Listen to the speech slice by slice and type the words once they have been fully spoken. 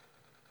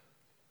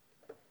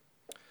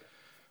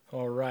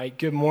All right,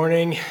 good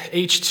morning,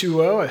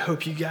 H2O. I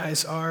hope you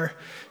guys are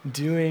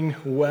doing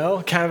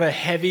well. Kind of a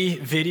heavy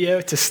video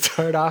to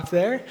start off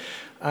there.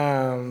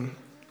 Like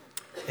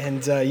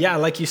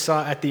you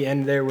saw at the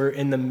end there, we're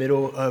in the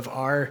middle of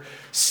our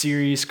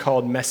series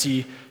called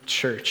Messy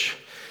Church.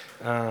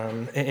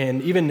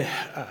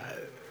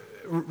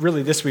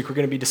 Really this week we're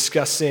going to be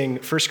discussing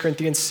 1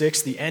 Corinthians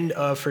 6, the end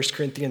of 1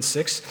 Corinthians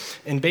 6.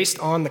 And based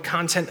on the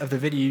content of the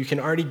video, you can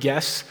already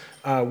guess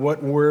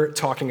what we're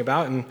talking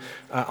about. And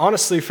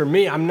honestly, for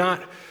me, I'm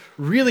not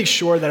really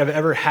sure that I've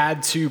ever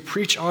had to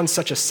preach on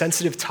such a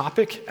sensitive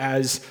topic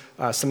as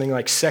something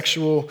like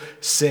sexual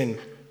sin.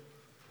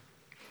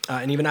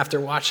 And even after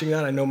watching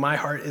that, I know my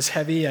heart is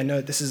heavy. I know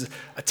that this is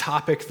a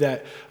topic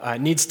that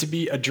needs to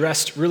be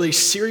addressed really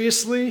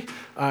seriously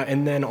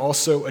and then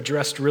also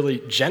addressed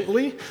really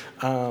gently.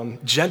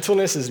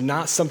 Gentleness is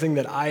not something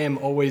that I am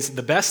always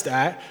the best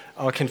at.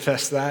 I'll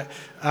confess that.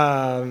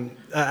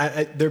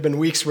 There have been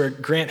weeks where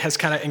Grant has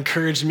kind of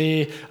encouraged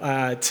me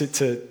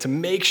to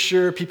make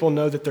sure people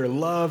know that they're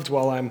loved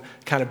while I'm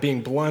kind of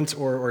being blunt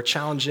or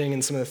challenging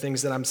in some of the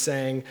things that I'm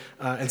saying.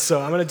 And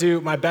so I'm going to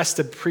do my best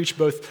to preach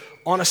both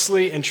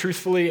honestly and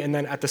truthfully, and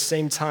then at the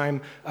same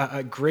time,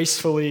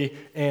 gracefully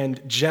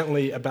and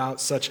gently about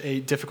such a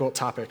difficult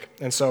topic.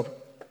 And so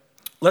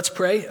let's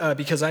pray,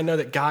 because I know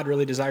that God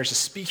really desires to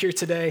speak here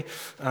today.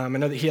 I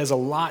know that he has a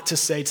lot to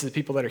say to the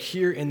people that are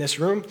here in this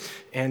room,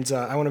 and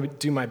I want to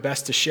do my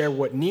best to share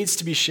what needs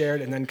to be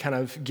shared and then kind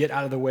of get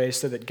out of the way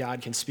so that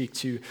God can speak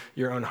to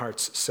your own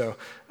hearts. So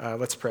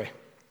let's pray.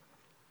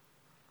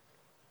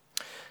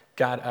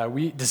 God,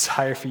 we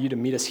desire for you to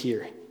meet us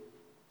here.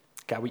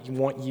 God, we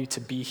want you to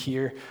be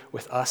here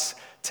with us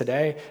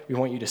today. We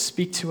want you to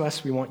speak to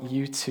us. We want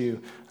you to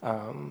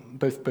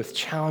both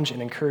challenge and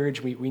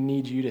encourage. We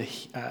need you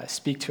to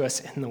speak to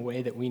us in the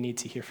way that we need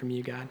to hear from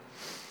you, God.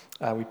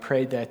 We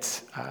pray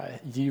that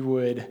you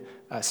would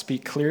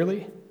speak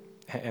clearly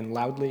and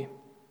loudly.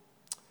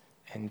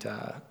 And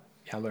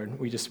Lord,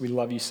 we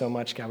love you so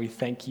much, God. We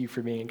thank you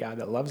for being a God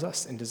that loves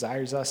us and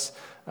desires us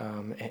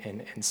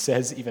and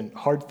says even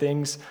hard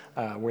things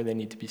where they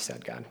need to be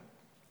said, God.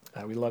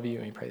 We love you,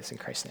 and we pray this in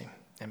Christ's name.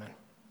 Amen.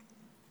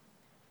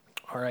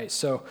 All right,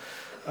 so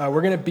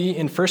we're going to be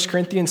in 1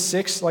 Corinthians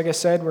 6. Like I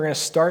said, we're going to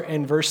start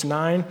in verse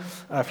 9.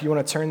 If you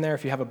want to turn there,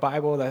 if you have a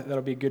Bible,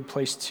 that'll be a good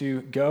place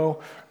to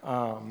go.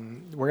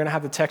 We're going to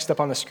have the text up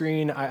on the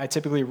screen. I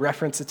typically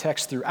reference the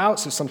text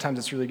throughout, so sometimes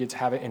it's really good to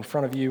have it in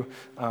front of you,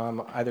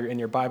 either in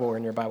your Bible or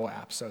in your Bible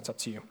app, so it's up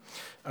to you.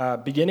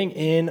 Beginning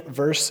in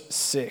verse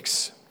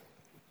 6,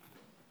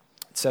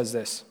 it says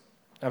this.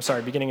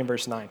 Beginning in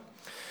verse 9.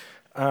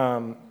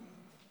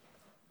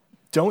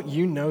 Don't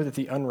you know that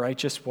the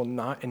unrighteous will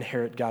not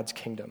inherit God's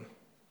kingdom?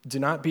 Do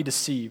not be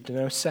deceived.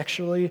 No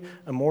sexually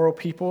immoral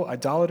people,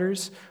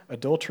 idolaters,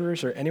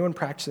 adulterers, or anyone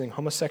practicing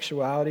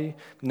homosexuality,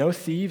 no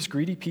thieves,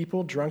 greedy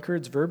people,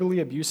 drunkards, verbally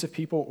abusive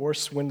people, or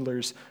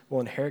swindlers will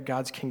inherit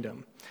God's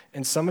kingdom.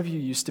 And some of you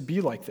used to be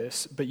like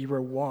this, but you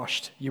were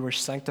washed, you were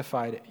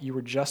sanctified, you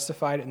were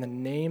justified in the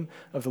name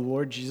of the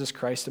Lord Jesus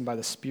Christ and by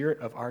the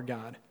Spirit of our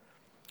God.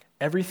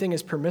 Everything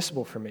is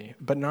permissible for me,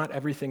 but not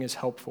everything is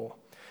helpful.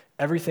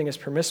 Everything is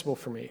permissible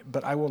for me,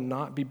 but I will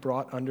not be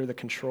brought under the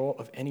control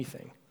of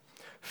anything.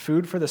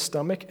 Food for the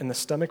stomach and the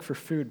stomach for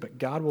food, but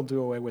God will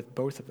do away with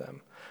both of them.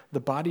 The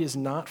body is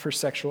not for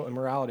sexual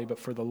immorality, but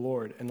for the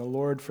Lord, and the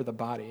Lord for the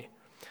body.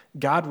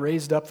 God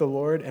raised up the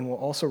Lord and will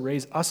also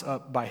raise us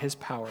up by his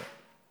power.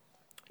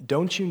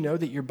 Don't you know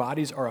that your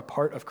bodies are a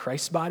part of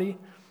Christ's body?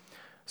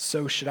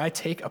 So should I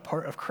take a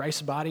part of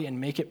Christ's body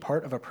and make it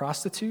part of a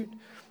prostitute?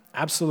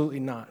 Absolutely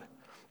not.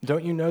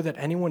 Don't you know that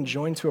anyone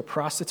joined to a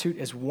prostitute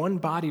is one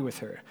body with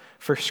her?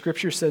 For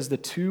Scripture says the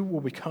two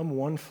will become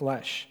one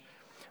flesh.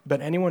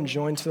 But anyone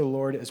joined to the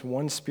Lord is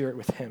one spirit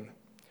with him.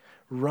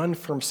 Run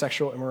from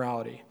sexual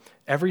immorality.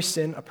 Every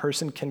sin a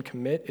person can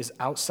commit is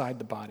outside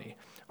the body.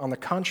 On the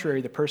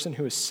contrary, the person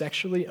who is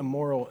sexually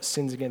immoral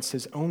sins against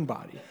his own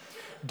body.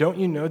 Don't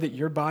you know that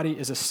your body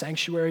is a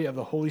sanctuary of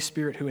the Holy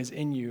Spirit who is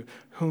in you,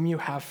 whom you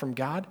have from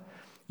God?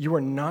 You are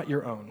not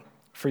your own,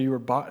 for you were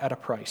bought at a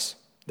price.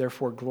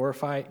 Therefore,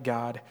 glorify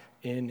God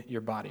in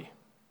your body.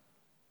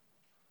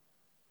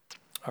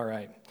 All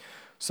right.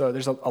 So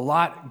there's a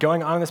lot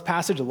going on in this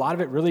passage, a lot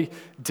of it really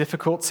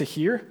difficult to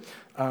hear.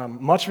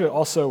 Much of it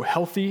also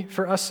healthy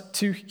for us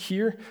to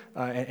hear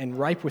and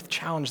ripe with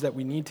challenge that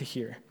we need to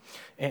hear.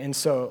 And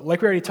so,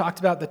 like we already talked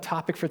about, the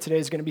topic for today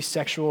is going to be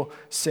sexual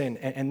sin.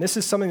 And this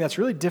is something that's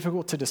really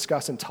difficult to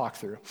discuss and talk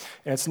through.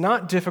 And it's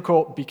not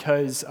difficult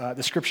because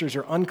the scriptures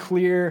are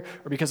unclear,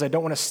 or because I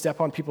don't want to step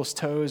on people's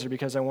toes, or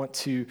because I want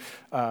to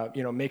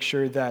make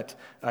sure that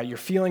your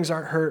feelings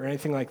aren't hurt or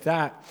anything like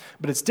that.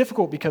 But it's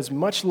difficult because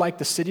much like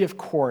the city of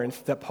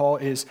Corinth that Paul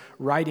is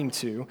writing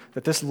to,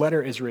 that this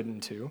letter is written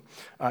to,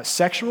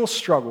 sexual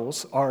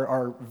struggles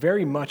are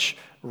very much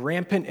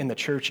rampant in the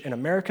church in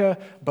America,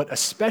 but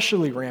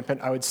especially rampant,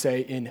 I would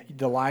say, in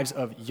the lives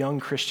of young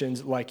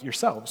Christians like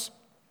yourselves.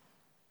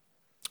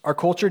 Our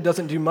culture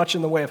doesn't do much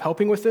in the way of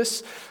helping with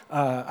this.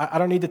 I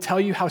don't need to tell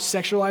you how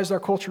sexualized our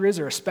culture is,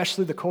 or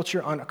especially the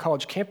culture on a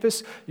college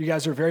campus. You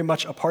guys are very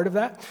much a part of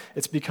that.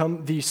 It's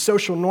become the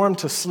social norm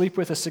to sleep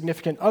with a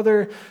significant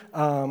other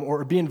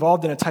or be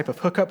involved in a type of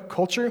hookup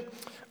culture.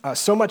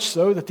 So much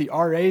so that the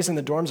RAs in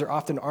the dorms are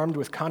often armed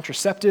with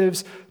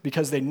contraceptives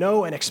because they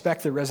know and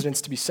expect their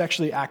residents to be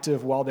sexually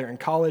active while they're in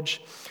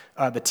college.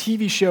 The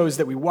TV shows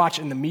that we watch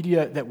and the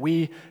media that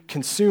we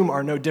consume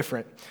are no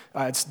different.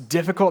 It's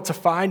difficult to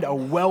find a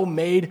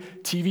well-made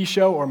TV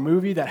show or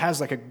movie that has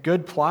like a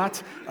good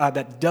plot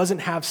that doesn't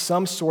have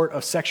some sort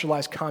of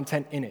sexualized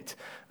content in it.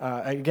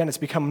 Again, it's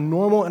become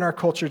normal in our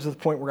culture to the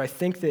point where I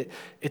think that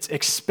it's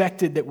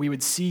expected that we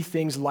would see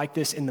things like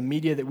this in the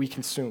media that we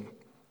consume.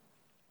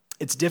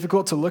 It's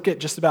difficult to look at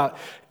just about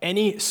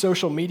any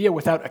social media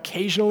without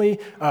occasionally,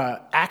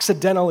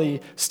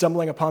 accidentally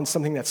stumbling upon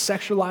something that's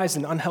sexualized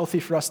and unhealthy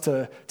for us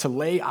to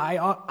lay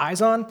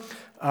eyes on,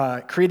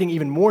 creating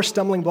even more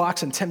stumbling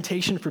blocks and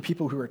temptation for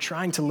people who are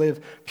trying to live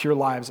pure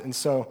lives. And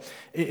so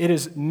it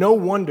is no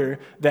wonder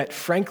that,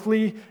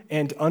 frankly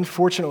and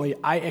unfortunately,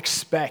 I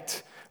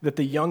expect that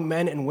the young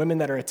men and women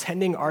that are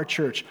attending our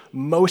church,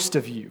 most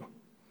of you,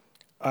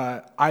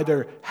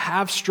 either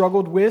have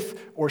struggled with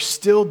or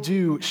still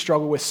do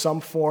struggle with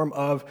some form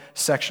of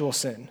sexual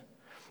sin.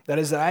 That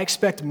is, that I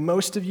expect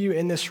most of you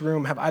in this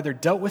room have either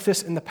dealt with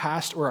this in the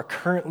past or are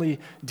currently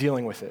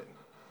dealing with it.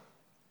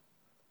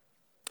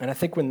 And I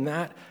think when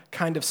that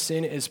kind of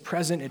sin is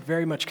present, it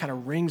very much kind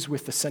of rings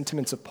with the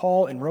sentiments of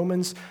Paul in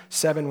Romans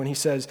 7 when he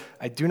says,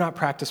 I do not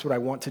practice what I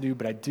want to do,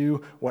 but I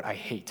do what I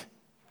hate.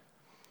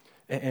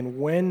 And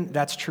when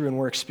that's true and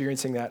we're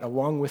experiencing that,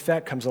 along with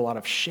that comes a lot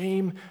of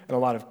shame and a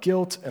lot of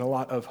guilt and a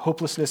lot of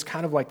hopelessness,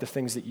 kind of like the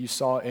things that you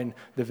saw in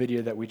the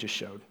video that we just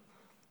showed.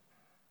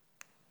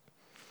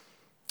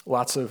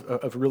 Lots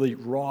of really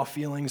raw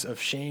feelings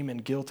of shame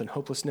and guilt and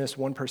hopelessness.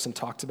 One person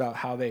talked about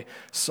how they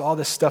saw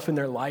this stuff in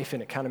their life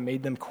and it kind of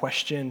made them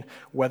question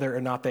whether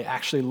or not they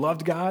actually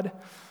loved God,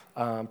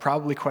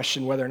 probably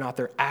question whether or not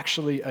they're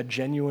actually a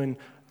genuine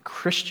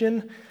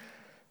Christian.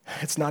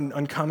 It's not an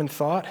uncommon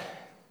thought.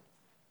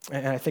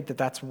 And I think that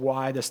that's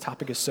why this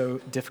topic is so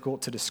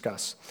difficult to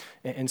discuss.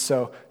 And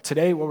so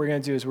today what we're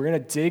going to do is we're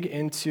going to dig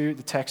into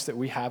the text that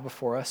we have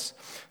before us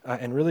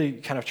and really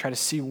kind of try to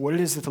see what it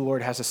is that the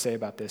Lord has to say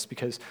about this,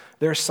 because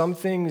there are some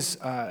things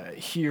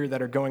here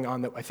that are going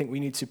on that I think we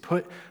need to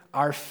put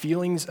our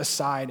feelings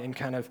aside and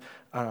kind of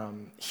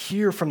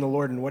hear from the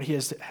Lord and what He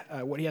has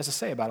to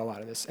say about a lot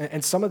of this.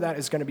 And some of that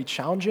is going to be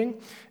challenging,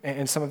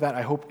 and some of that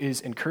I hope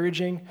is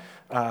encouraging,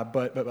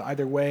 but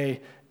either way,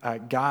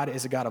 God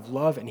is a God of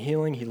love and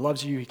healing. He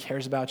loves you. He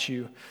cares about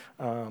you.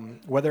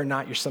 Whether or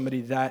not you're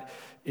somebody that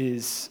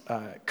is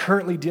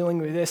currently dealing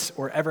with this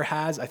or ever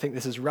has, I think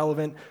this is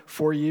relevant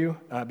for you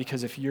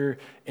because if you're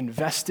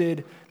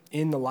invested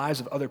in the lives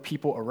of other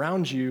people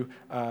around you,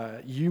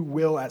 you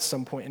will at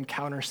some point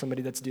encounter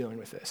somebody that's dealing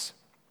with this.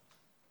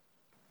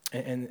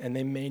 And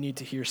they may need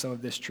to hear some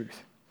of this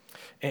truth.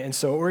 And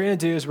so what we're going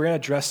to do is we're going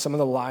to address some of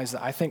the lies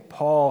that I think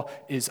Paul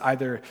is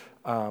either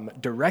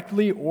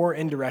directly or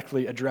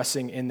indirectly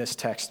addressing in this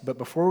text. But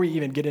before we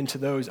even get into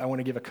those, I want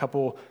to give a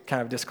couple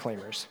kind of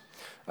disclaimers.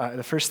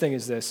 The first thing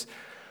is this.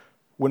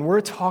 When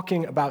we're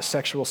talking about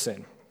sexual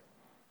sin,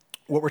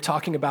 what we're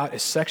talking about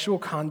is sexual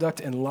conduct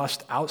and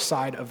lust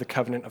outside of the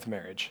covenant of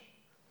marriage.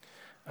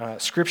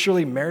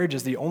 Scripturally, marriage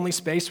is the only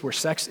space where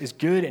sex is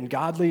good and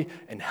godly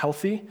and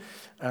healthy.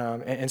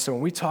 And so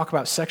when we talk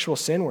about sexual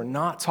sin, we're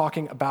not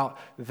talking about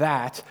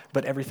that,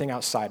 but everything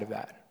outside of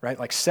that, right?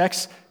 Like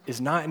sex is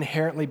not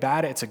inherently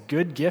bad. It's a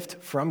good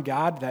gift from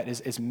God that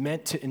is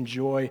meant to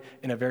enjoy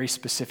in a very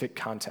specific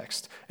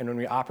context. And when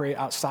we operate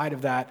outside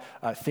of that,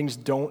 things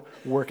don't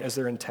work as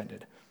they're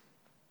intended.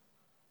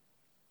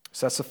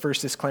 So that's the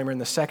first disclaimer.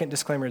 And the second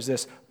disclaimer is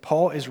this.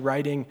 Paul is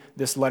writing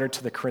this letter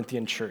to the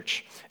Corinthian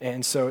church.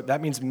 And so that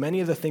means many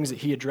of the things that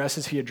he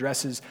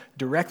addresses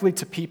directly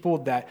to people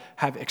that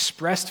have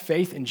expressed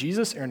faith in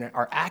Jesus and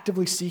are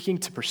actively seeking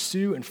to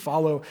pursue and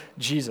follow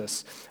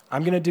Jesus.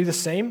 I'm going to do the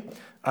same.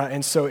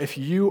 And so if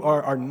you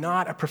are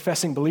not a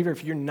professing believer,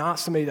 if you're not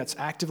somebody that's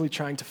actively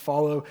trying to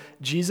follow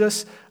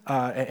Jesus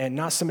and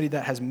not somebody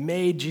that has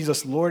made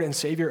Jesus Lord and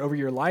Savior over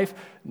your life,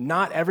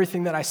 not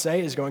everything that I say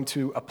is going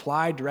to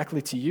apply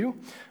directly to you.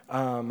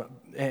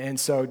 And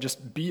so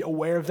just be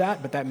aware of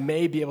that, but that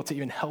may be able to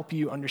even help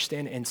you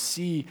understand and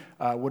see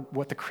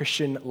what the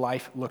Christian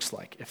life looks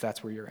like, if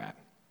that's where you're at.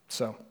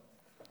 So,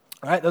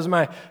 all right, those are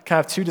my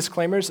kind of two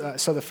disclaimers.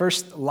 So the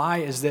first lie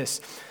is this.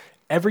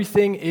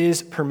 Everything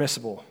is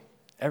permissible.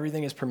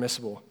 Everything is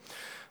permissible.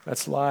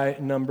 That's lie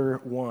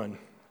number one.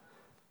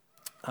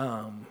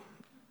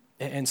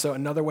 And so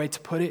another way to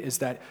put it is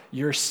that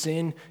your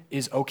sin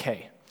is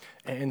okay.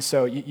 And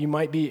so you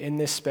might be in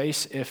this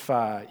space if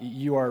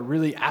you are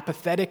really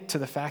apathetic to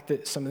the fact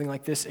that something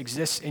like this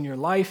exists in your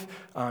life.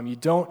 You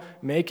don't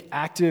make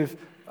active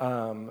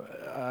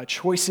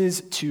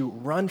choices to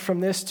run from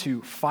this,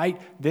 to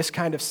fight this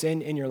kind of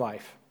sin in your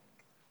life.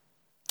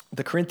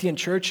 The Corinthian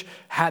church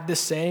had this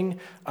saying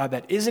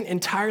that isn't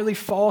entirely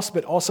false,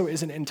 but also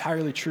isn't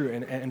entirely true.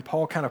 And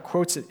Paul kind of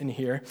quotes it in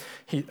here.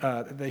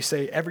 They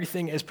say,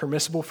 everything is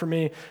permissible for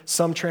me.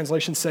 Some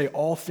translations say,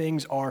 all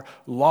things are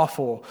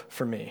lawful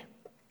for me.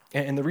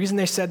 And the reason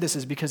they said this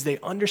is because they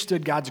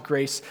understood God's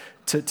grace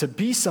to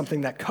be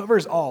something that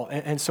covers all.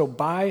 And so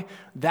by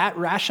that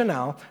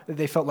rationale,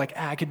 they felt like,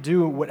 I could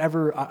do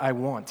whatever I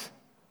want,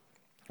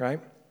 right?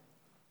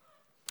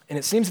 And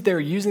it seems that they were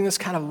using this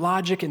kind of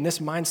logic and this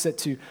mindset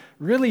to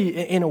really,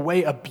 in a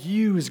way,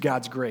 abuse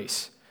God's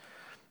grace.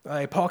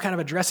 Paul kind of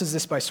addresses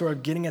this by sort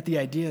of getting at the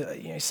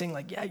idea, saying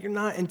like, yeah, you're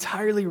not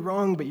entirely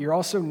wrong, but you're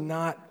also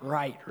not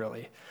right,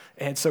 really.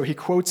 And so he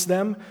quotes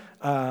them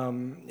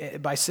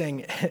by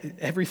saying,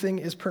 everything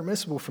is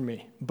permissible for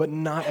me, but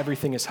not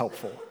everything is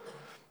helpful.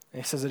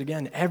 And he says it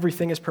again,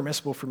 everything is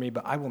permissible for me,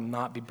 but I will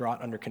not be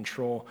brought under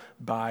control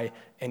by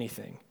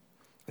anything.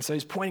 And so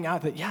he's pointing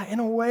out that, yeah, in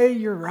a way,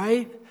 you're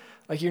right.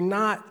 Like, you're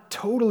not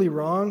totally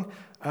wrong.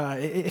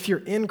 If you're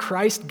in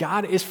Christ,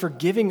 God is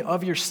forgiving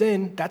of your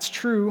sin. That's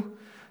true,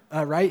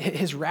 right?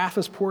 His wrath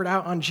was poured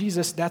out on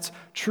Jesus. That's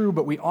true,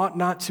 but we ought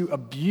not to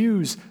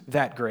abuse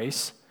that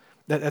grace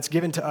that's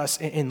given to us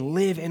and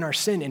live in our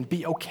sin and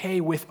be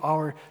okay with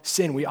our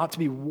sin. We ought to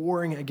be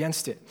warring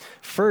against it.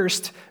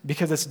 First,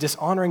 because it's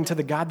dishonoring to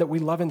the God that we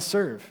love and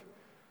serve.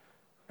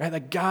 Right?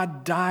 That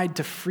God died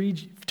to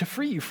free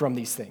you from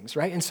these things,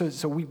 right? And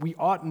so we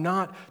ought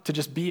not to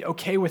just be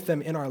okay with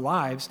them in our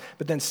lives.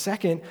 But then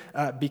second,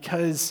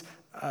 because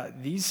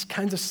these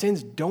kinds of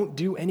sins don't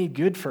do any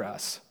good for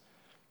us,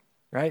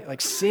 right? Like,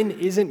 sin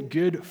isn't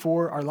good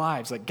for our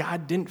lives. Like,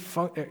 God didn't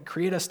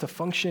create us to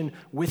function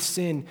with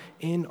sin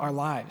in our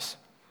lives,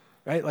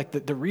 right? Like,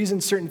 the reason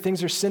certain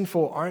things are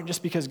sinful aren't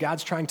just because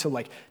God's trying to,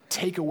 like,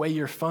 take away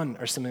your fun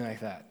or something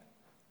like that,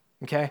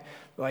 okay?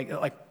 Like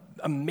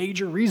a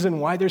major reason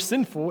why they're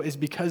sinful is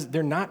because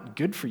they're not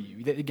good for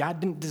you. God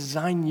didn't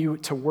design you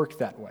to work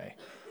that way.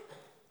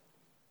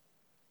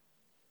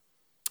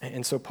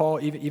 And so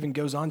Paul even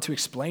goes on to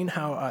explain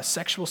how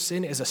sexual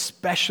sin is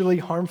especially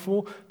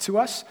harmful to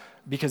us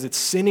because it's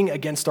sinning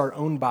against our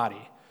own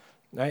body.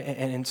 Right?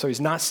 And so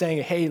he's not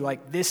saying, hey,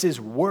 like, this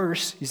is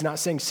worse. He's not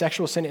saying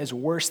sexual sin is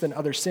worse than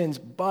other sins,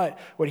 but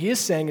what he is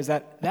saying is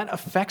that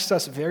affects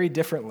us very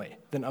differently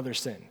than other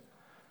sin.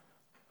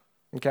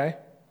 Okay?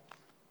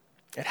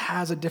 It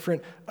has a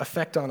different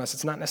effect on us.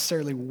 It's not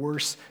necessarily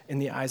worse in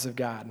the eyes of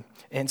God.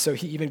 And so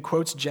he even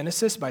quotes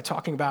Genesis by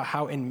talking about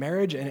how in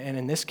marriage, and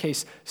in this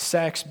case,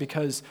 sex,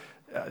 because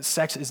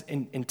sex is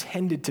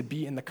intended to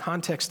be in the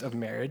context of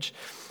marriage,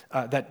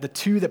 that the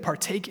two that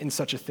partake in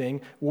such a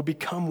thing will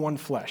become one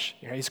flesh.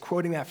 He's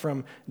quoting that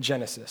from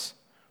Genesis.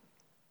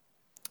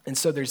 And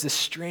so there's this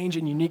strange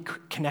and unique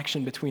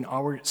connection between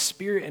our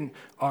spirit and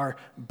our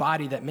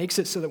body that makes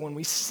it so that when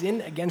we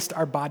sin against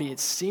our body, it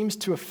seems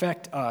to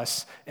affect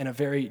us in a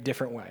very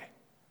different way.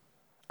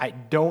 I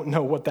don't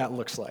know what that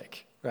looks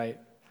like, right?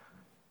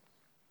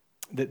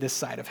 This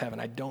side of heaven,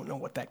 I don't know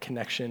what that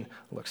connection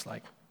looks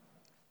like.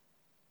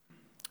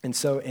 And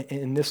so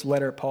in this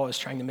letter, Paul is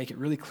trying to make it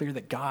really clear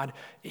that God,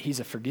 he's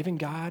a forgiving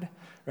God,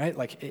 right?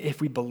 Like, if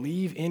we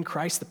believe in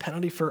Christ, the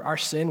penalty for our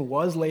sin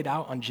was laid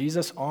out on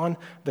Jesus on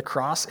the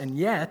cross, and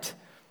yet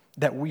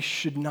that we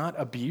should not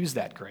abuse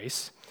that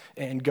grace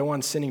and go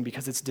on sinning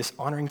because it's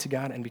dishonoring to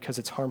God and because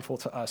it's harmful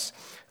to us.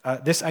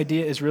 This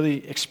idea is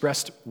really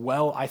expressed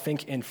well, I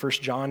think, in 1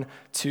 John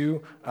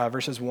 2,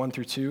 verses 1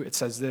 through 2. It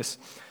says this,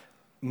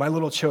 my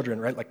little children,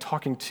 right? Like,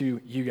 talking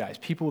to you guys,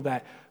 people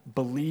that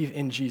believe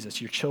in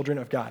Jesus, you're children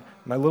of God.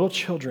 My little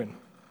children,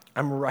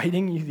 I'm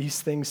writing you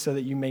these things so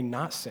that you may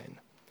not sin.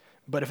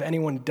 But if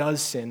anyone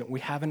does sin, we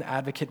have an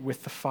advocate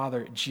with the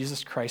Father,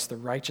 Jesus Christ, the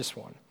righteous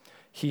one.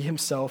 He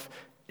himself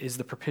is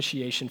the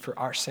propitiation for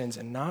our sins,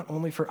 and not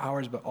only for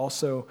ours, but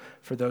also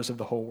for those of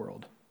the whole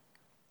world.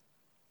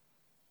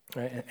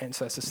 Right? And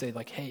so that's to say,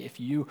 like, hey, if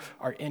you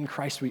are in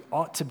Christ, we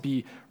ought to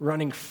be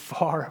running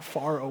far,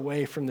 far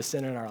away from the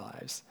sin in our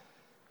lives.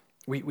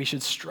 We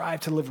should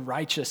strive to live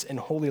righteous and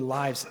holy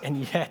lives,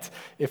 and yet,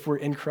 if we're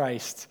in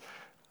Christ,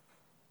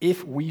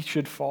 if we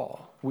should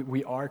fall,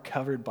 we are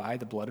covered by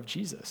the blood of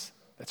Jesus.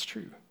 That's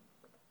true.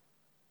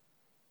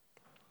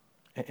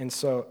 And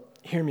so,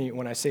 hear me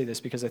when I say this,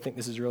 because I think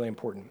this is really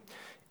important.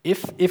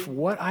 If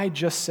what I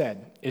just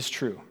said is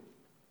true,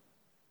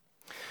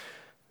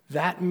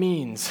 that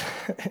means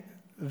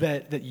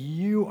that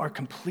you are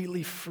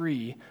completely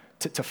free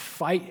to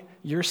fight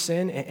your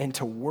sin and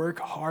to work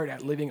hard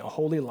at living a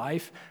holy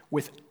life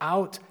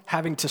without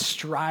having to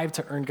strive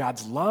to earn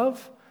God's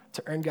love,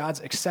 to earn God's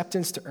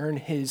acceptance, to earn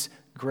his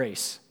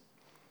grace.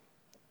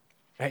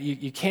 Right?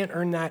 You can't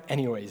earn that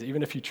anyways,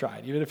 even if you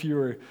tried. Even if you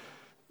were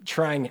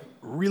trying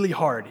really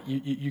hard,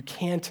 you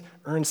can't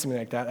earn something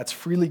like that. That's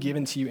freely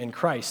given to you in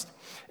Christ.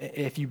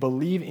 If you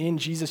believe in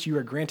Jesus, you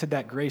are granted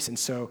that grace. And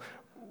so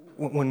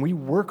when we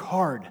work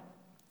hard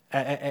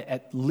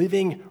at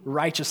living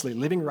righteously,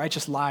 living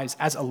righteous lives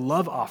as a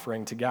love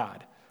offering to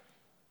God,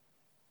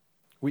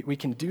 we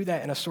can do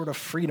that in a sort of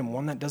freedom,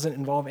 one that doesn't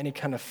involve any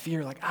kind of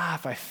fear, like,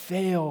 if I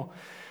fail,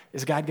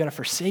 is God going to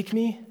forsake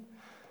me?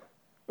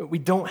 We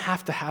don't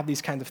have to have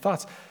these kinds of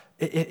thoughts.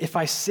 If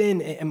I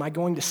sin, am I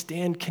going to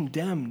stand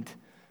condemned?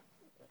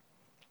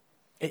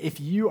 If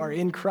you are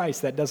in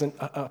Christ, that doesn't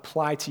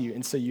apply to you.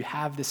 And so you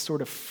have this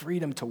sort of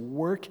freedom to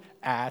work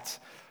at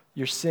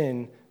your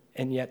sin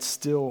and yet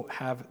still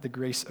have the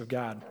grace of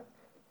God.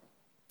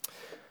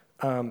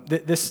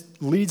 This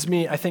leads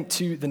me, I think,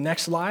 to the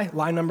next lie.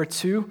 Lie number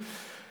 2,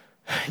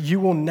 you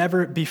will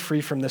never be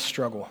free from this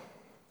struggle.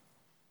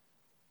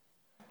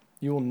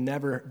 You will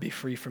never be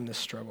free from this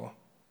struggle.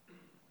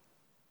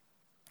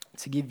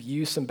 To give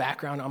you some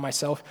background on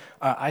myself,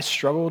 I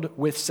struggled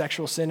with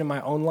sexual sin in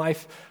my own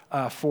life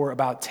for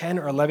about 10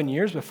 or 11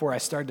 years before I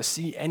started to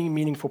see any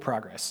meaningful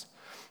progress.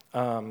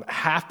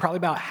 Probably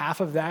about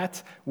half of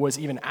that was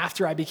even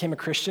after I became a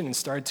Christian and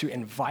started to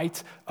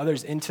invite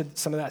others into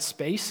some of that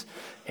space.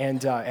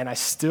 And I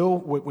still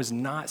was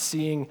not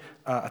seeing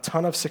a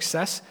ton of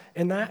success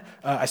in that.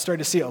 I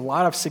started to see a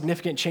lot of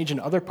significant change in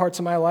other parts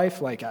of my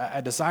life. Like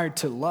I desired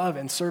to love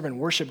and serve and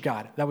worship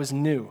God. That was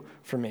new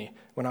for me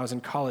when I was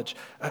in college.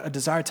 A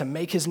desire to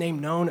make his name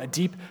known, a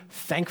deep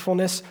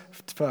thankfulness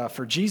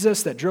for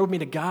Jesus that drove me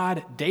to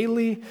God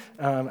daily.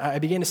 I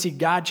began to see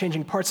God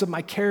changing parts of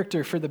my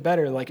character for the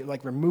better,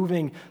 like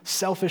removing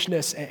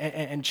selfishness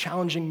and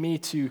challenging me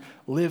to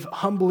live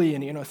humbly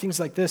and things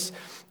like this,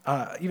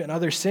 even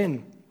other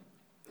sin.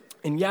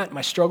 And yet, my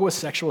struggle with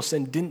sexual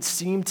sin didn't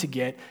seem to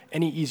get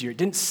any easier. It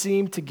didn't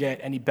seem to get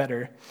any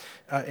better.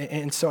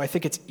 And so I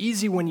think it's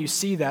easy when you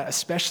see that,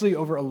 especially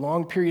over a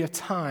long period of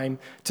time,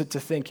 to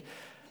think,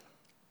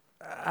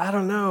 I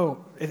don't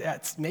know,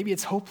 maybe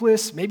it's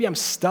hopeless, maybe I'm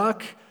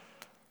stuck,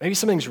 maybe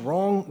something's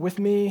wrong with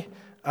me,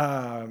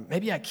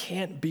 maybe I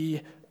can't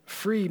be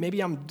free, maybe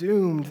I'm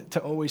doomed to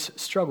always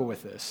struggle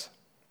with this.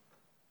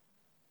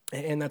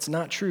 And that's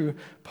not true.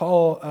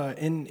 Paul,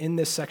 in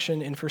this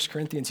section in 1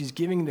 Corinthians, he's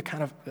giving the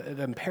kind of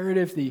the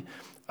imperative, the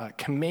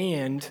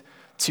command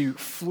to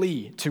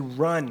flee, to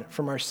run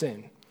from our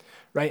sin,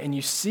 right? And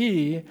you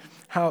see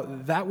how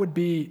that would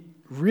be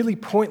really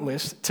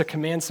pointless to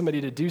command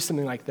somebody to do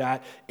something like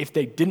that if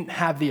they didn't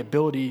have the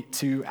ability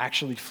to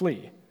actually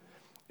flee.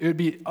 It would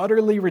be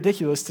utterly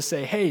ridiculous to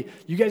say, hey,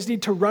 you guys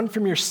need to run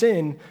from your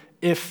sin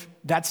if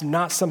that's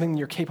not something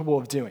you're capable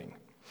of doing,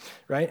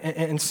 right?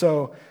 And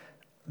so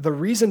the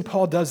reason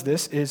Paul does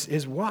this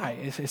is why?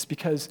 It's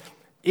because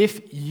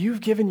if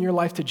you've given your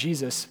life to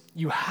Jesus,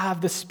 you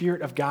have the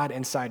Spirit of God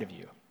inside of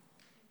you,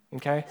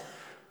 okay?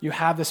 You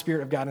have the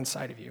Spirit of God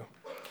inside of you.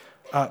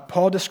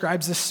 Paul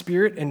describes this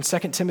Spirit in 2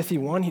 Timothy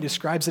 1. He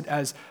describes it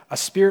as a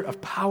spirit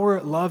of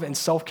power, love, and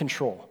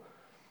self-control,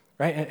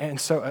 right? And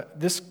so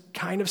this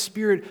kind of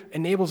Spirit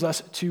enables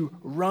us to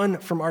run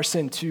from our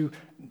sin,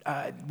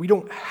 we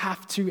don't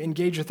have to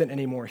engage with it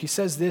anymore. He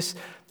says this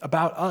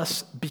about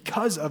us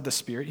because of the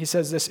Spirit. He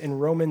says this in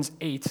Romans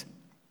 8.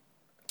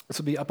 This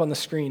will be up on the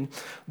screen.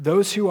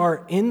 Those who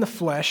are in the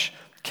flesh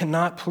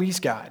cannot please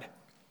God.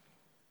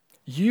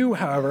 You,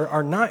 however,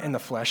 are not in the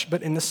flesh,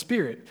 but in the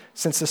Spirit,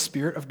 since the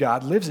Spirit of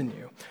God lives in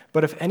you.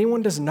 But if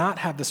anyone does not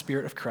have the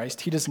Spirit of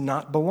Christ, he does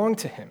not belong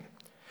to him.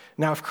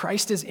 Now, if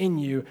Christ is in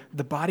you,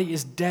 the body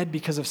is dead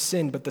because of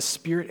sin, but the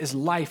Spirit is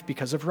life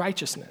because of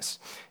righteousness.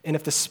 And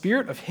if the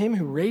Spirit of him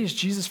who raised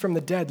Jesus from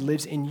the dead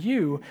lives in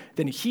you,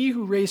 then he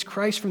who raised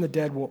Christ from the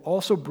dead will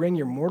also bring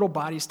your mortal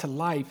bodies to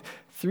life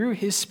through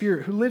his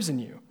Spirit who lives in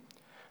you.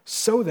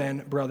 So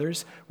then,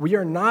 brothers, we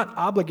are not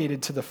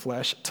obligated to the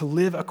flesh to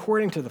live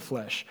according to the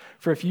flesh.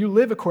 For if you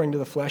live according to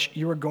the flesh,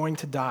 you are going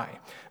to die.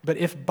 But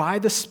if by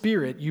the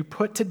Spirit you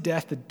put to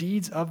death the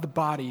deeds of the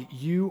body,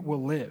 you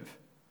will live.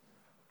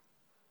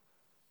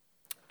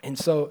 And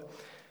so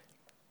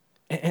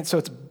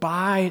it's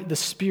by the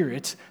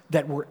Spirit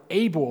that we're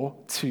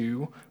able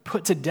to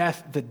put to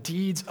death the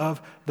deeds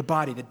of the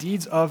body, the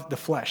deeds of the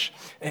flesh.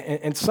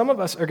 And some of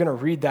us are going to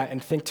read that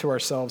and think to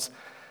ourselves,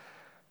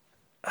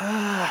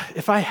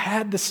 if I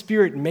had the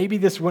Spirit, maybe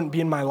this wouldn't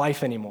be in my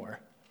life anymore.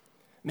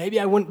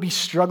 Maybe I wouldn't be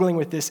struggling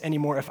with this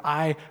anymore if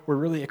I were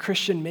really a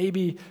Christian.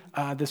 Maybe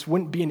this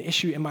wouldn't be an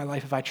issue in my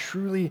life if I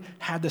truly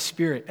had the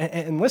Spirit.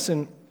 And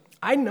listen,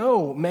 I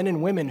know men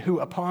and women who,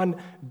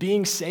 upon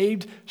being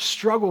saved,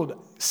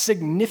 struggled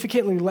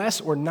significantly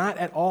less or not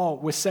at all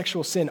with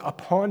sexual sin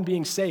upon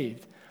being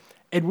saved.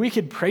 And we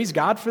could praise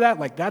God for that.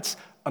 Like, that's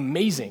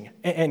amazing.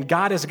 And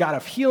God is a God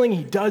of healing.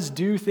 He does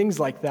do things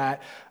like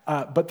that.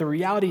 But the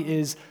reality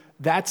is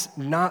that's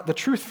not the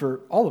truth for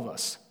all of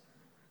us.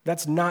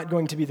 That's not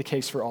going to be the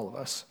case for all of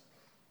us.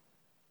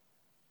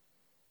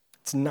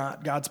 It's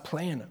not God's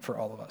plan for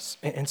all of us.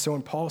 And so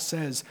when Paul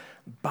says,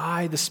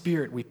 by the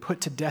Spirit, we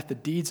put to death the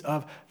deeds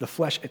of the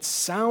flesh, it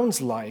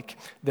sounds like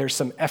there's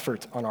some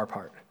effort on our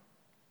part.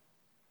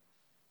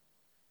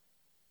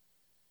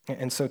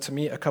 And so to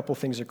me, a couple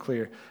things are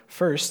clear.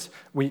 First,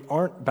 we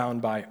aren't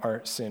bound by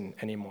our sin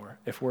anymore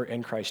if we're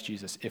in Christ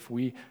Jesus. If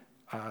we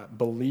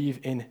believe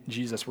in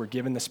Jesus, we're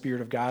given the Spirit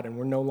of God, and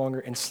we're no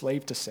longer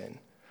enslaved to sin.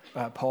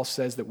 Paul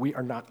says that we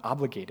are not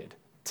obligated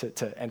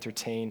to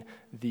entertain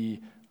the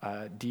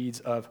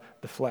deeds of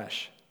the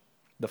flesh,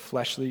 the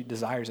fleshly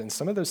desires. And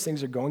some of those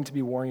things are going to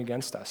be warring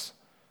against us,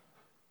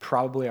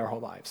 probably our whole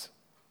lives,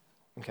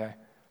 okay?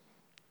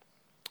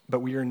 but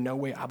we are in no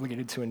way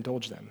obligated to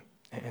indulge them.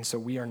 And so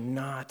we are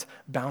not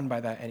bound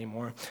by that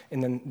anymore.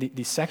 And then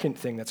the second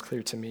thing that's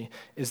clear to me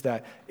is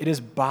that it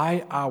is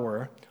by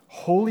our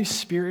Holy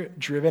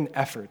Spirit-driven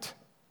effort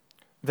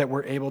that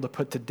we're able to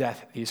put to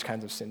death these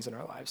kinds of sins in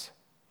our lives.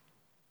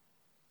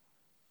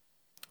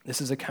 This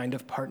is a kind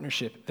of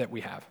partnership that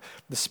we have.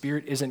 The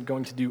Spirit isn't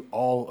going to do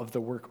all of the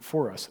work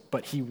for us,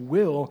 but he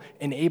will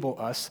enable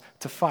us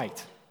to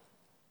fight.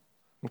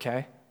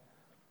 Okay?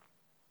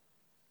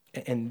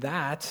 And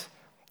that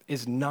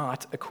is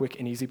not a quick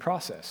and easy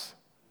process.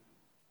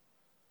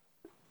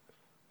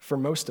 For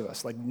most of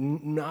us,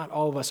 not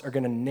all of us are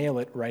going to nail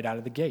it right out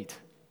of the gate.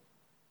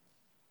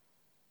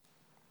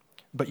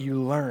 But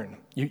you learn.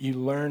 You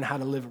learn how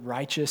to live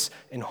righteous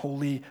and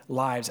holy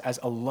lives as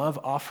a love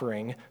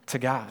offering to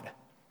God.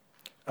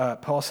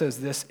 Paul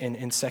says this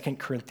in 2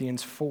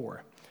 Corinthians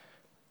 4.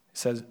 He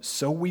says,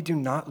 "So we do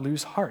not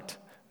lose heart.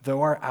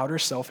 Though our outer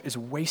self is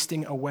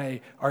wasting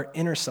away, our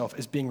inner self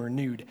is being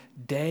renewed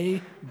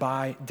day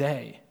by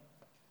day."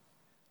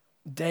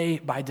 Day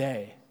by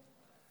day.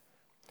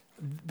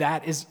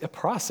 That is a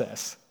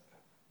process.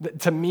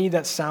 To me,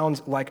 that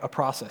sounds like a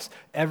process.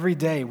 Every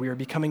day we are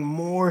becoming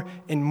more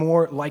and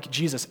more like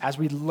Jesus as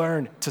we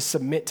learn to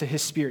submit to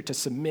his Spirit, to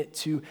submit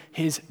to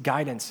his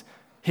guidance,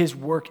 his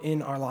work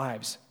in our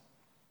lives.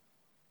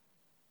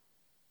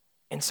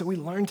 And so we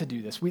learn to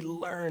do this. We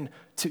learn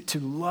to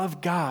love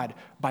God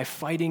by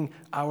fighting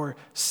our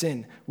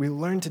sin. We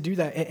learn to do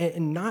that,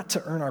 and not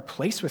to earn our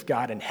place with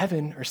God in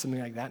heaven or something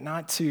like that,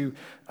 not to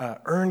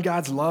earn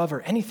God's love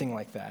or anything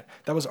like that.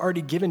 That was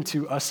already given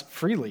to us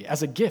freely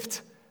as a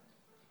gift.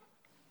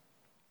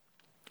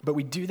 But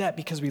we do that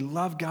because we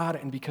love God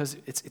and because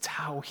it's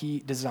how he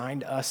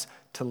designed us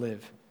to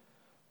live.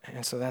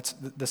 And so that's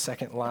the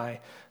second lie,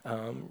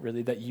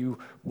 really, that you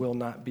will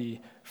not be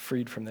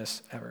freed from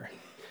this ever.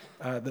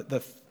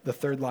 The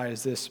third lie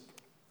is this: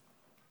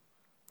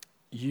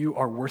 you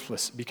are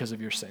worthless because of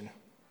your sin.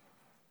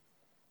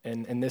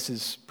 And this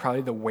is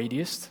probably the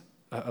weightiest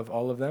of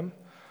all of them.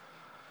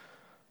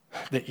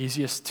 The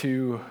easiest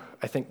to,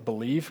 I think,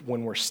 believe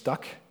when we're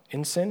stuck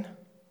in sin.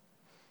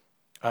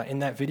 In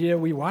that video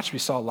we watched, we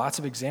saw lots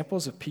of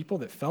examples of people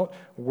that felt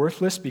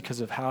worthless because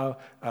of how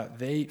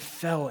they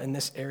fell in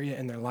this area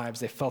in their lives.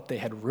 They felt they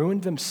had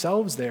ruined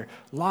themselves, their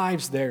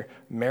lives, their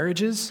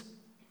marriages.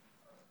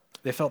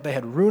 They felt they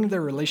had ruined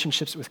their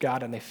relationships with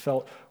God, and they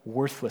felt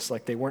worthless,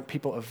 like they weren't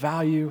people of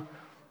value,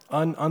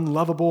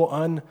 unlovable,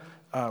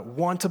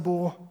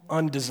 unwantable,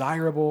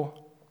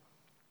 undesirable.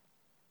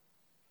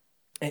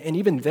 And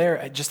even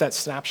there, just that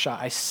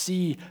snapshot, I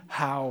see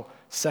how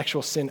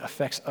sexual sin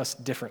affects us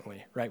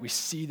differently, right? We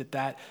see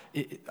that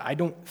I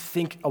don't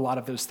think a lot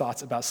of those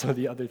thoughts about some of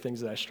the other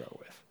things that I struggle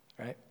with,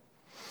 right?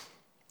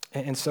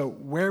 And so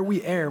where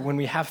we err when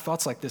we have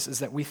thoughts like this is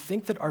that we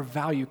think that our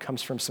value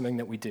comes from something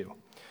that we do.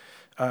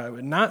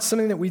 Not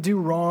something that we do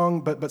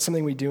wrong, but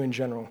something we do in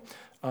general.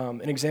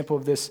 An example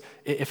of this: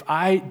 if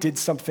I did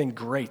something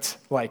great,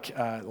 like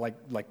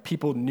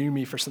people knew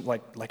me for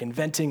something like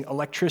inventing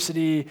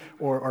electricity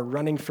or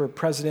running for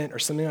president or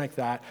something like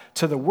that,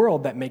 to the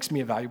world, that makes me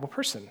a valuable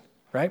person,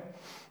 right?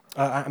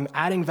 I'm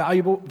adding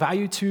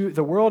value to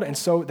the world, and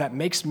so that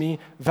makes me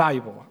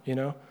valuable.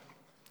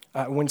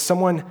 When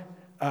someone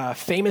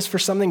famous for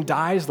something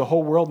dies, the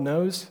whole world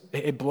knows.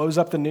 It blows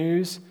up the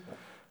news.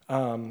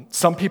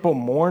 Some people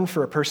mourn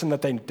for a person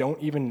that they don't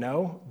even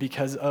know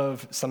because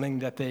of something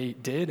that they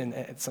did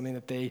and something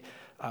that they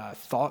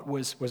thought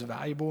was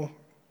valuable,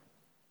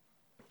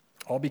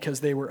 all because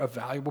they were a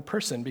valuable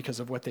person because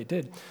of what they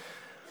did.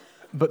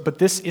 But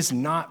this is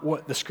not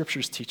what the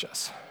scriptures teach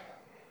us.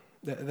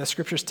 The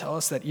scriptures tell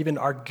us that even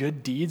our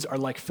good deeds are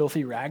like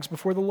filthy rags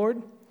before the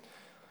Lord.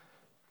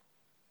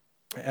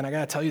 And I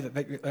got to tell you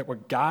that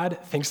what God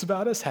thinks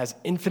about us has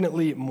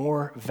infinitely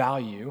more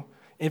value,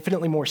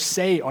 infinitely more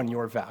say on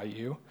your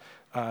value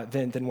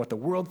than what the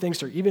world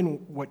thinks or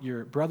even what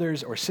your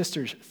brothers or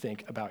sisters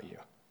think about you.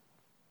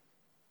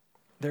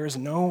 There is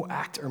no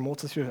act or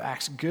multitude of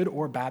acts, good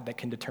or bad, that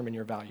can determine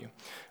your value.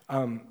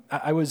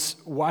 I was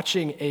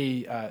watching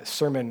a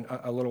sermon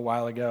a little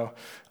while ago.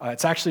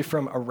 It's actually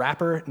from a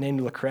rapper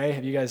named Lecrae.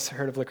 Have you guys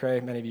heard of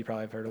Lecrae? Many of you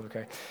probably have heard of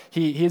Lecrae.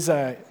 He's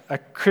a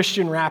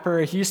Christian rapper.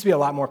 He used to be a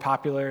lot more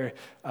popular.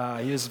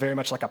 He was very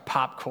much like a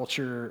pop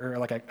culture or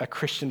like a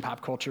Christian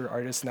pop culture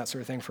artist and that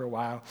sort of thing for a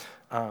while.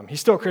 He's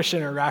still a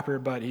Christian or a rapper,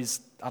 but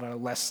he's,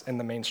 less in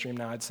the mainstream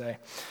now, I'd say.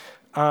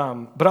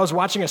 But I was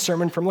watching a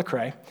sermon from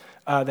Lecrae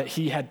that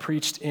he had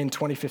preached in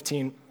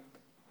 2015.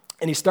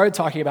 And he started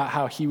talking about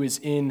how he was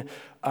in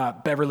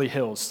Beverly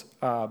Hills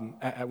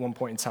at one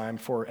point in time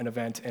for an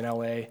event in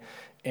LA.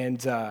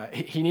 And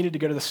he needed to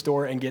go to the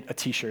store and get a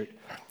T-shirt.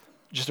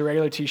 Just a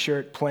regular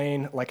T-shirt,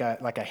 plain, like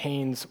a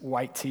Hanes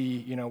white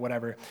tee,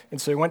 whatever. And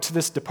so he went to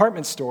this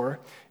department store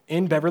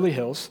in Beverly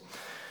Hills,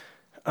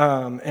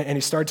 and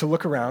he started to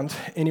look around.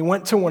 And he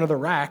went to one of the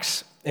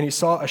racks, and he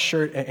saw a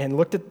shirt and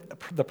looked at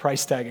the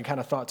price tag and kind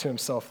of thought to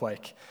himself,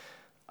 like,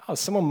 oh,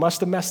 someone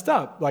must have messed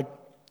up. Like,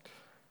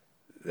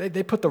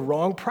 they put the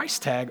wrong price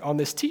tag on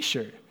this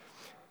T-shirt.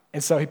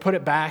 And so he put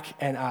it back,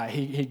 and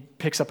he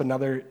picks up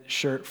another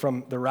shirt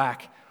from the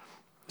rack,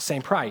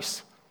 same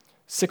price,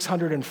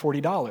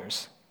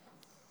 $640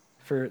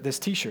 for this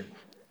t-shirt.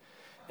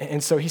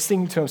 And so he's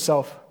thinking to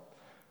himself,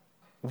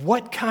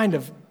 what kind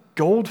of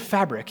gold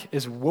fabric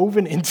is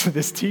woven into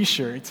this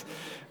t-shirt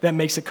that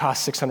makes it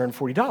cost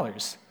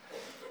 $640,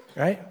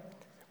 right?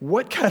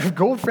 What kind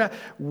of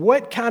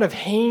what kind of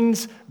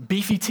Hanes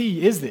beefy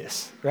tee is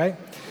this, right?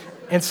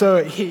 And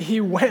so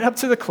he went up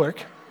to the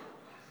clerk,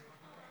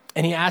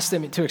 and he asked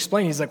him to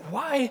explain. He's like,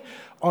 why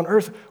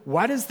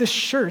does this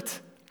shirt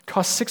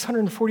cost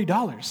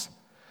 $640?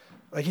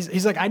 Like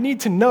he's like, I need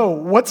to know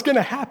what's going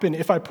to happen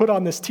if I put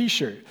on this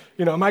t-shirt.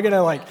 Am I going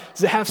to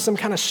does it have some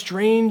kind of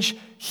strange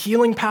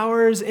healing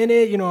powers in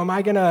it? Am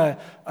I going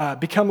to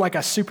become like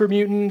a super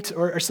mutant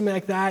or something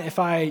like that if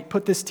I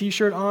put this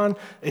t-shirt on?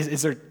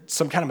 Is there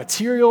some kind of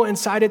material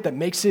inside it that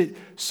makes it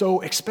so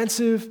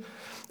expensive?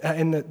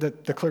 And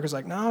the clerk was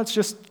like, no, it's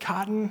just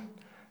cotton.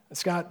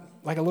 It's got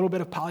like a little bit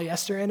of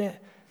polyester in it.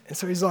 And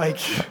so he's like,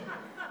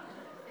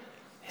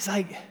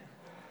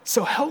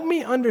 so help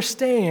me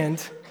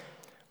understand,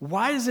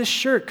 why does this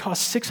shirt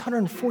cost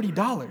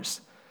 $640?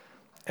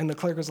 And the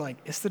clerk was like,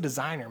 it's the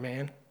designer,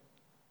 man.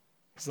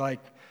 He's like,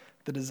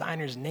 the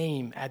designer's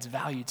name adds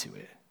value to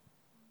it.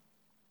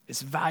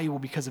 It's valuable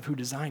because of who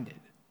designed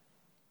it.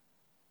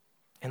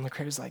 And the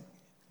clerk was like,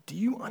 do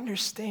you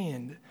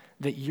understand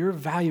that you're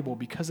valuable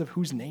because of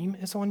whose name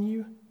is on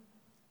you?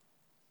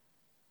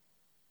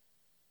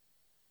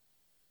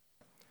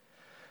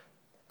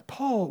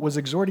 Paul was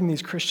exhorting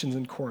these Christians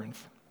in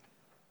Corinth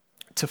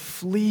to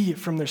flee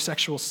from their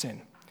sexual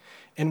sin.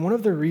 And one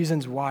of the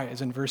reasons why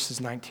is in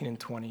verses 19 and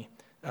 20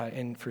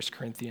 in 1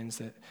 Corinthians,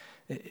 that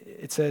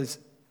it says,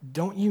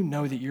 don't you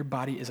know that your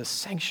body is a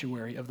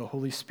sanctuary of the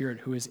Holy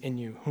Spirit who is in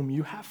you, whom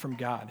you have from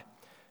God?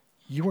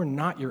 You are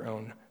not your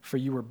own, for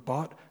you were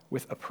bought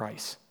with a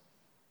price.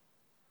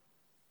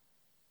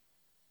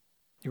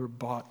 You were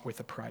bought with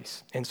a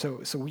price. And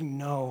so we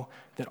know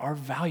that our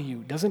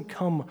value doesn't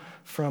come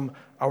from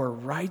our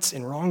rights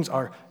and wrongs,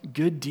 our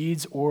good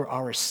deeds, or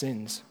our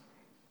sins,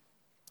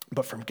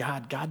 but from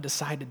God. God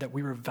decided that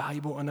we were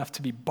valuable enough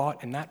to be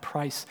bought, and that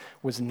price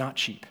was not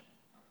cheap.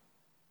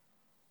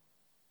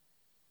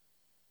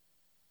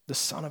 The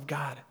Son of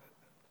God,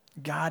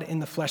 God in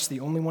the flesh, the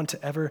only one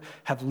to ever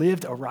have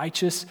lived a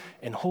righteous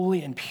and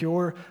holy and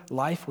pure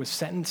life, was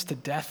sentenced to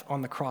death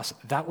on the cross.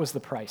 That was the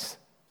price.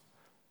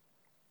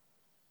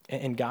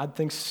 And God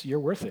thinks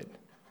you're worth it.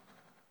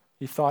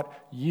 He thought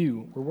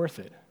you were worth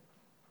it.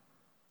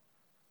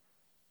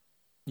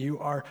 You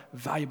are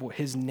valuable.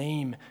 His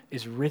name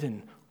is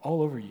written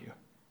all over you.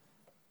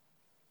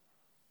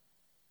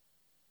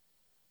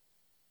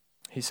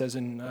 He says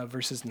in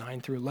verses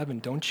 9 through 11,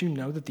 don't you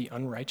know that the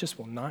unrighteous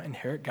will not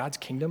inherit God's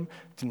kingdom?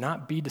 Do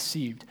not be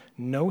deceived.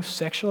 No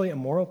sexually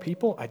immoral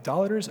people,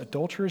 idolaters,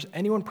 adulterers,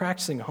 anyone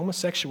practicing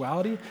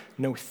homosexuality,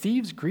 no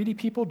thieves, greedy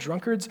people,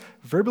 drunkards,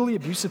 verbally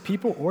abusive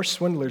people, or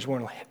swindlers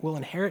will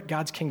inherit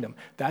God's kingdom.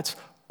 That's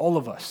all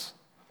of us.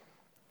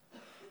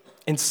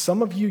 And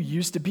some of you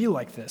used to be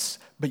like this,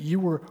 but you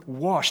were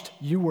washed,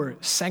 you were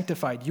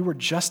sanctified, you were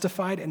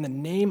justified in the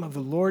name of the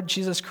Lord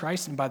Jesus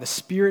Christ and by the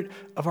Spirit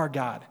of our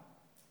God.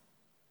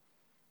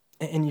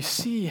 And you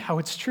see how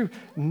it's true.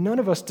 None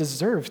of us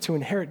deserve to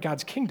inherit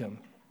God's kingdom.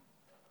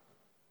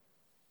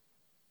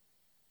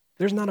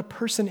 There's not a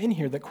person in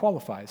here that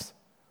qualifies.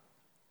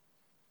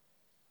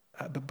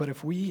 But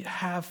if we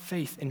have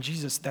faith in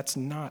Jesus, that's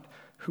not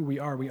who we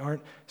are. We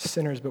aren't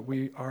sinners, but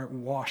we are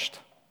washed.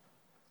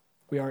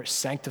 We are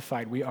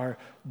sanctified. We are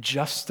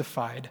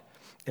justified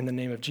in the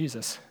name of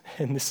Jesus.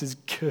 And this is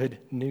good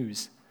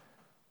news.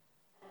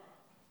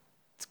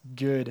 It's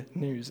good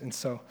news. And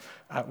so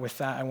with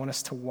that, I want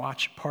us to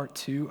watch part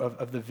 2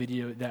 of the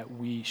video that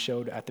we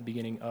showed at the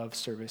beginning of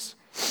service.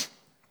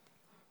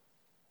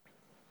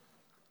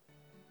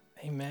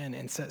 Amen.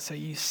 And so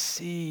you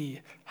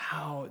see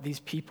how these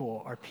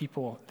people are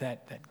people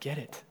that get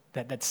it,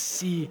 that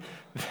see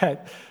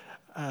that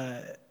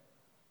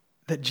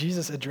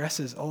Jesus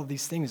addresses all of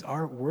these things.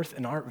 Our worth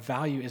and our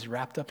value is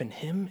wrapped up in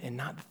him and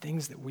not the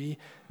things that we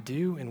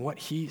do and what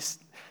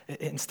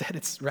instead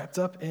it's wrapped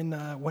up in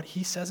what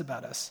he says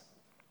about us.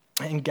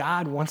 And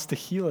God wants to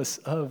heal us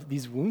of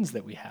these wounds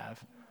that we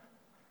have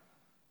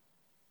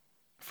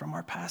from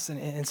our past.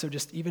 And so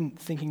just even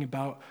thinking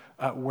about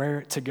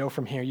where to go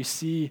from here, you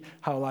see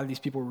how a lot of these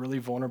people are really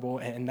vulnerable,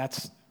 and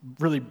that's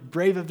really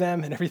brave of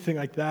them and everything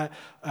like that.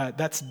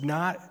 That's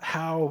not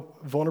how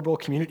vulnerable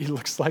community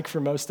looks like for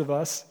most of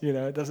us.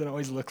 It doesn't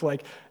always look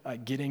like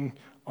getting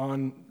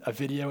on a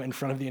video in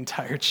front of the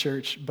entire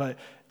church, but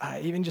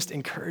even just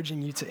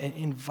encouraging you to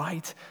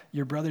invite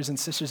your brothers and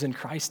sisters in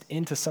Christ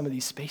into some of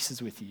these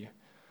spaces with you.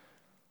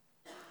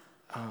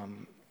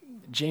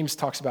 James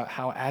talks about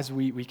how as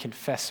we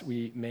confess,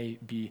 we may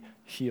be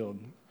healed.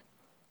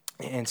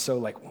 And so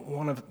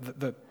one of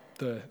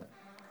the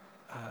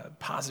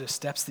positive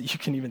steps that you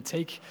can even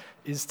take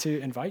is to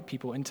invite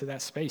people into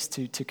that space,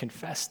 to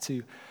confess,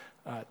 to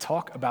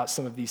talk about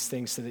some of these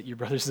things so that your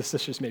brothers and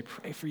sisters may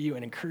pray for you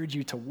and encourage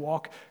you to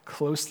walk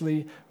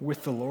closely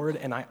with the Lord.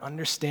 And I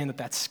understand that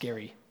that's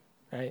scary,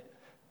 right?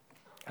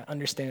 I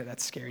understand that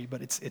that's scary,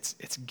 but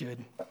it's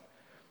good.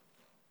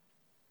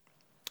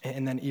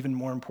 And then even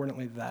more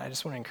importantly than that, I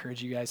just want to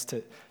encourage you guys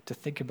to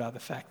think about the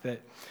fact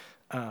that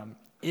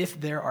if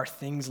there are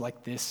things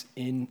like this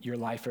in your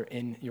life or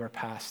in your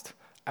past,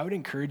 I would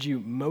encourage you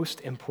most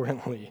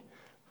importantly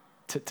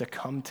to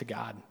come to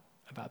God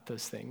about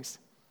those things,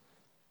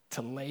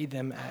 to lay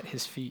them at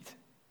his feet,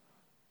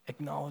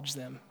 acknowledge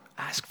them,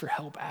 ask for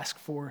help, ask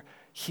for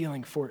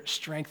healing, for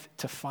strength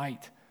to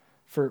fight,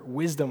 for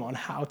wisdom on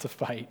how to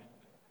fight.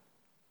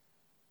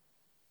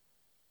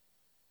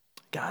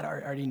 God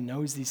already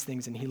knows these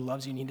things, and he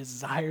loves you, and he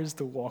desires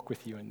to walk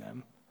with you in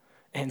them.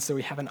 And so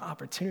we have an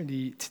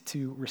opportunity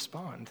to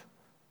respond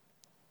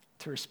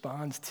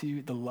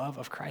to the love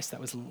of Christ that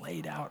was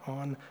laid out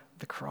on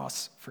the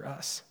cross for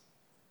us.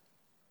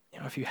 You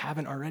know, if you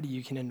haven't already,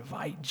 you can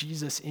invite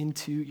Jesus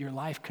into your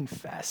life,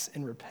 confess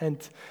and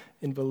repent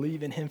and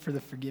believe in him for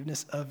the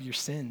forgiveness of your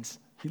sins.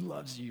 He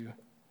loves you.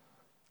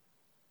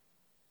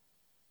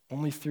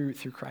 Only through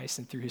Christ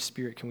and through his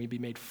Spirit can we be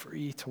made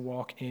free to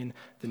walk in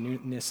the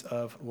newness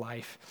of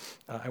life.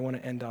 I want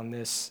to end on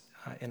this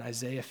in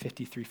Isaiah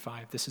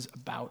 53:5. This is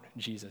about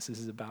Jesus. This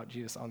is about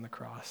Jesus on the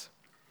cross.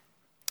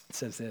 It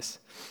says this,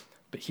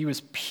 "But he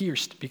was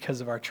pierced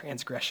because of our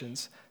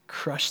transgressions,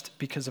 crushed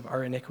because of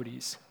our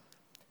iniquities.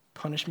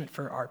 Punishment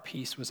for our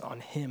peace was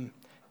on him,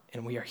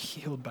 and we are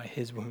healed by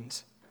his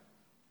wounds."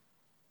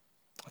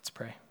 Let's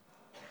pray.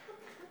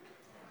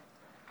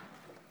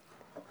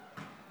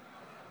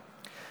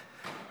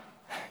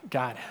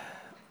 God,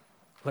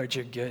 Lord,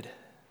 you're good.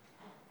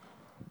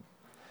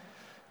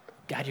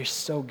 God, you're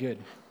so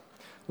good.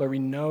 Lord, we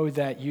know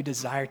that you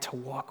desire to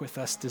walk with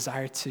us,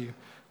 desire to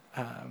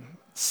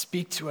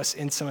speak to us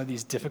in some of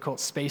these difficult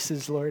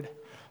spaces, Lord.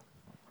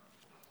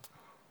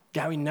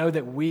 God, we know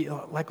that we,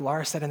 like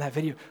Laura said in that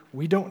video,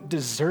 we don't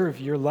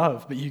deserve your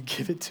love, but you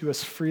give it to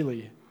us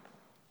freely.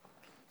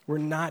 We're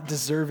not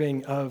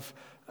deserving of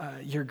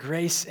your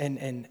grace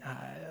and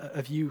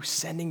of you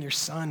sending your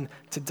son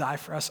to die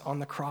for us on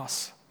the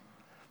cross.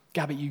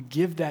 God, but you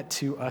give that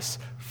to us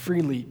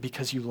freely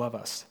because you love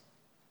us.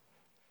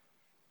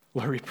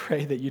 Lord, we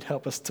pray that you'd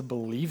help us to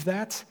believe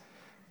that,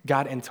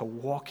 God, and to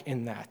walk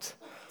in that,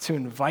 to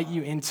invite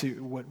you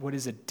into what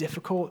is a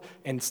difficult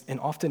and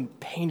often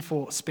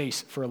painful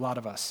space for a lot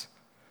of us,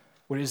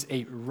 what is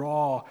a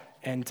raw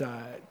and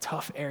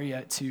tough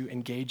area to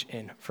engage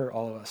in for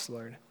all of us,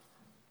 Lord.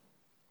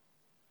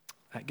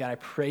 God, I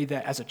pray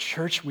that as a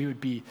church, we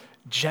would be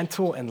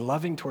gentle and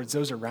loving towards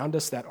those around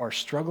us that are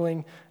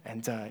struggling,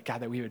 and God,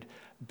 that we would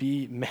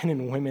be men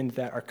and women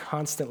that are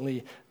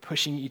constantly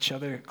pushing each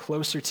other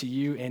closer to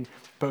you in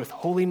both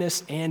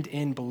holiness and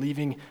in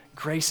believing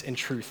grace and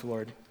truth,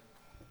 Lord.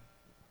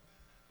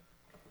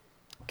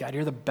 God,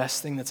 you're the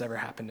best thing that's ever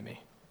happened to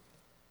me.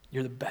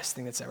 You're the best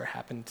thing that's ever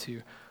happened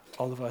to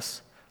all of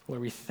us.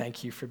 Lord, we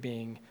thank you for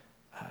being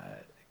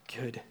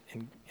good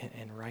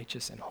and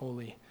righteous and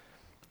holy.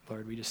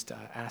 Lord, we just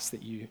ask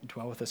that you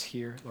dwell with us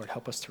here. Lord,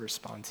 help us to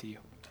respond to you.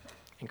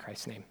 In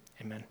Christ's name,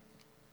 amen.